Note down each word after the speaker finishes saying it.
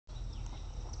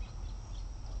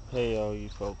Hey all you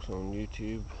folks on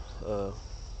YouTube,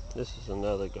 this is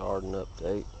another garden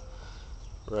update.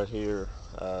 Right here,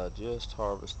 I just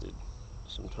harvested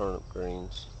some turnip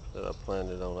greens that I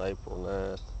planted on April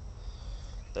 9th.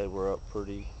 They were up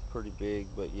pretty big,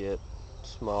 but yet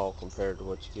small compared to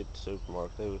what you get at the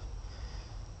supermarket.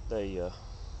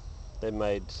 They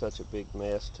made such a big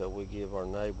mess till we give our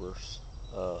neighbors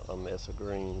a mess of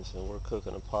greens, and we're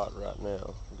cooking a pot right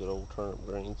now, good old turnip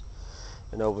greens.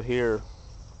 And over here,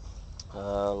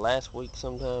 last week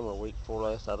sometime or week before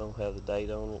last, I don't have the date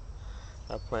on it,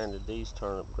 I planted these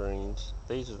turnip greens.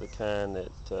 These are the kind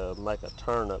that make a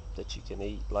turnip that you can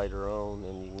eat later on,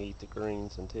 and you can eat the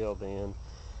greens until then.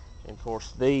 And of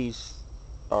course these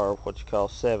are what you call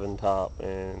 7-top,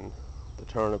 and the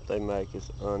turnip they make is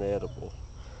unedible.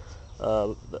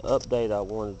 The update I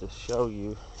wanted to show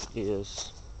you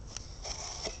is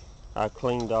I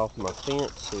cleaned off my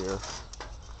fence here,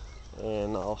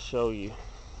 and I'll show you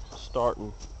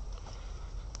starting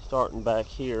back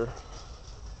here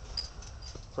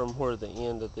from where the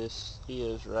end of this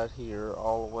is right here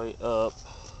all the way up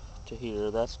to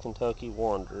here. That's Kentucky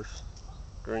Wonders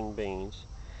green beans,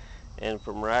 and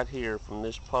from right here, from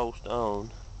this post on,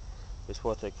 is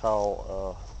what they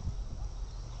call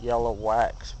yellow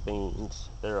wax beans.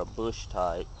 They're a bush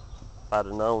type. If I'd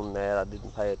have known that, I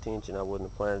didn't pay attention, I wouldn't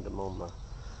have planted them on my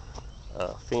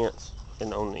fence.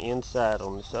 And on the inside,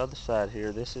 on this other side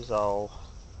here, this is all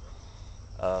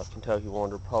Kentucky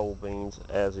Wonder pole beans,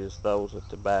 as is those at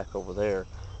the back over there.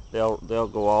 They'll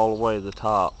go all the way to the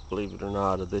top, believe it or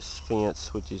not, of this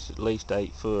fence, which is at least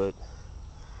 8 foot.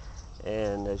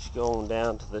 And as you go on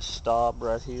down to this stop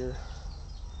right here,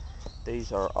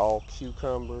 these are all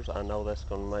cucumbers. I know that's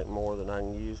going to make more than I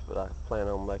can use, but I plan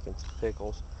on making some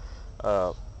pickles.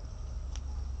 The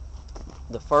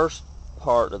first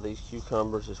part of these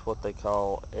cucumbers is what they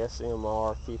call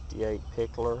SMR 58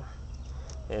 pickler,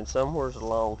 and somewheres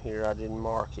along here I didn't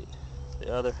mark it.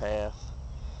 The other half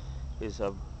is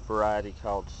a variety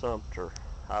called Sumter.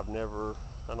 I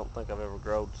don't think I've ever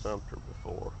grown Sumter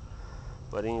before,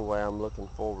 but anyway, I'm looking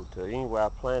forward to it. Anyway, I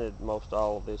planted most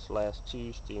all of this last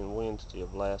Tuesday and Wednesday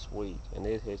of last week, and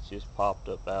it has just popped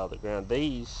up out of the ground.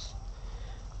 These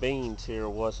beans here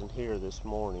wasn't here this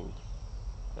morning.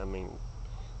 I mean,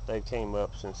 they came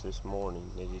up since this morning.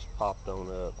 They just popped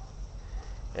on up.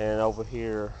 And over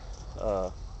here,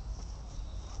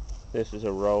 this is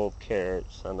a row of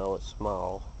carrots. I know it's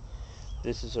small.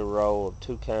 This is a row of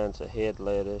 2 kinds of head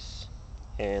lettuce,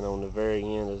 and on the very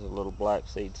end is a little black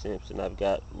seed Simpson. I've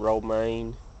got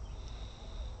romaine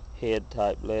head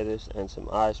type lettuce and some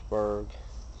iceberg,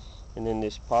 and in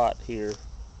this pot here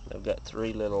I've got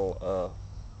 3 little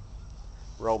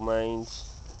romaines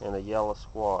and a yellow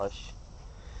squash.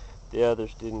 The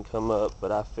others didn't come up,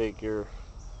 but I figure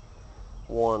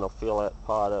one will fill that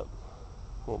pot up.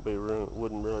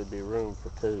 Wouldn't really be room for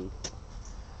 2.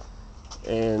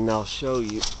 And I'll show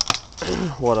you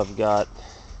what I've got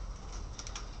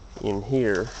in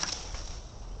here.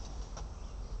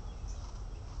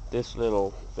 This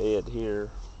little bed here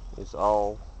is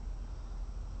all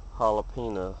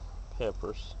jalapeno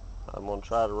peppers. I'm going to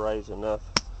try to raise enough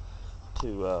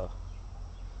to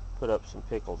put up some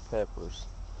pickled peppers.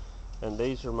 And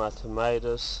these are my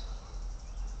tomatoes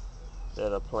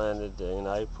that I planted in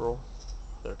April.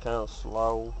 They're kind of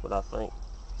slow, but I think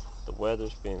the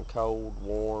weather's been cold,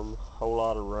 warm, whole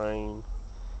lot of rain.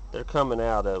 They're coming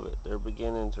out of it. They're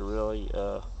beginning to really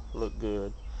look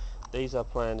good. These I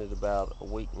planted about a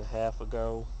week and a half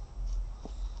ago,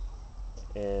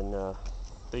 and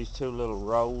these 2 little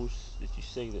rows that you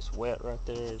see that's wet right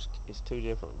there is 2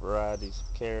 different varieties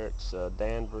of carrots,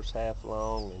 Danvers half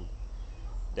long and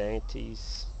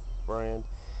Dante's brand.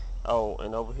 Oh,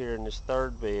 and over here in this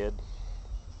 3rd bed,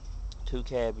 2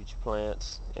 cabbage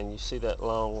plants, and you see that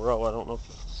long row. I don't know if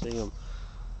you can see them.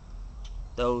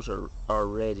 Those are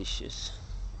radishes.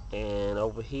 And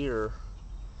over here,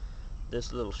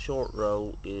 this little short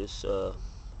row is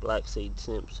black seed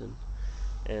Simpson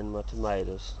and my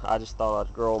tomatoes. I just thought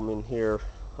I'd grow them in here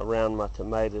around my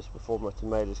tomatoes before my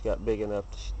tomatoes got big enough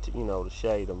to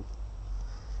shade them.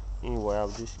 Anyway, I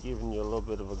was just giving you a little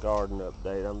bit of a garden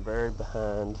update. I'm very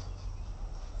behind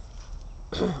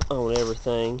on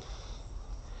everything.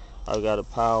 I've got a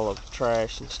pile of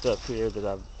trash and stuff here that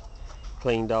I've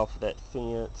cleaned off of that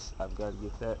fence. I've got to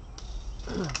get that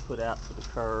put out to the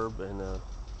curb and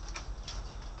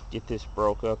get this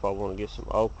broke up. I want to get some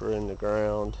okra in the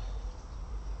ground,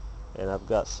 and I've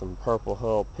got some purple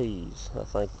hull peas. I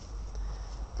think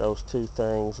those 2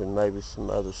 things, and maybe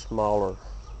some other smaller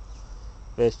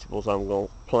vegetables I'm going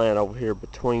to plant over here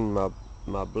between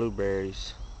my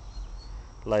blueberries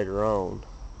later on.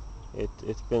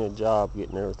 It's been a job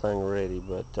getting everything ready,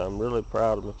 but I'm really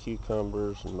proud of my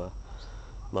cucumbers and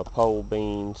my pole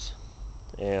beans.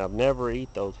 And I've never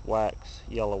eat those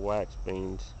yellow wax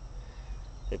beans.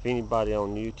 If anybody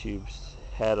on YouTube's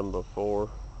had them before,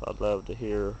 I'd love to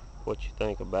hear what you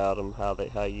think about them,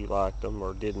 how you liked them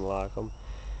or didn't like them.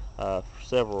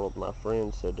 Several of my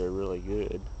friends said they're really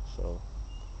good, so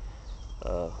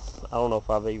I don't know if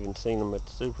I've even seen them at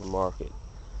the supermarket.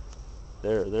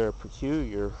 They're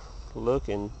peculiar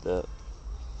looking. The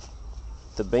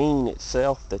bean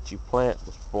itself that you plant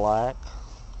was black,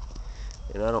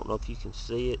 and I don't know if you can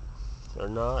see it or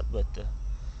not, but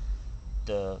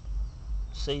the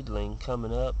seedling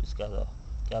coming up, it's got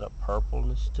a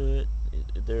purpleness to it.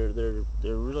 They're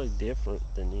really different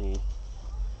than any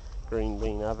green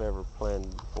bean I've ever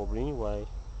planted before. But anyway,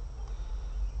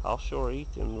 I'll sure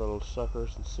eat them little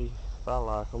suckers and see if I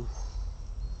like them,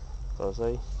 because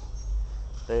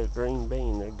they're green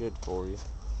bean. They're good for you.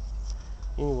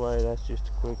 Anyway, that's just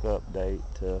a quick update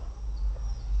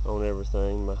on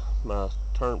everything. My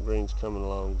turnip green's coming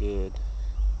along good,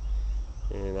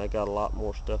 and I got a lot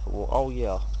more stuff. Oh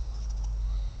yeah,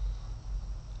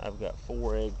 I've got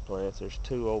 4 eggplants. There's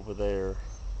 2 over there,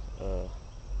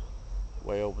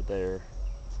 way over there,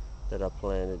 that I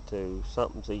planted too.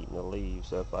 Something's eating the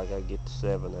leaves up. I gotta get the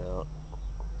 7 out.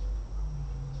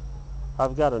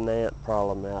 I've got an ant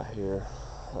problem out here.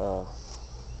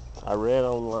 I read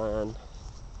online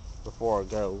before I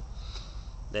go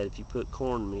that if you put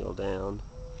cornmeal down,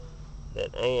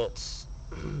 that ants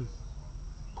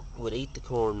would eat the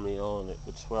cornmeal and it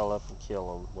would swell up and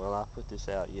kill them. Well, I put this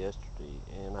out yesterday,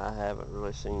 and I haven't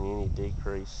really seen any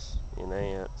decrease in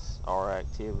ants or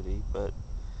activity, but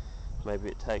maybe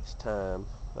it takes time.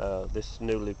 This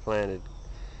newly planted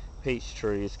peach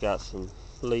tree has got some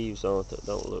leaves on it that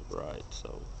don't look right,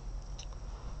 so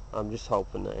I'm just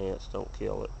hoping the ants don't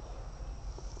kill it.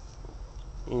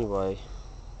 Anyway,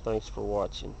 thanks for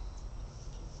watching.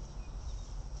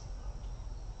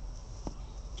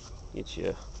 Get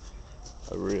you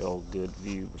a real good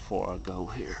view before I go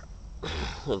here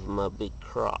of my big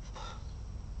crop.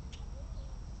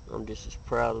 I'm just as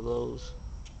proud of those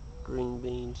green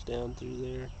beans down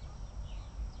through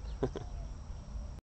there.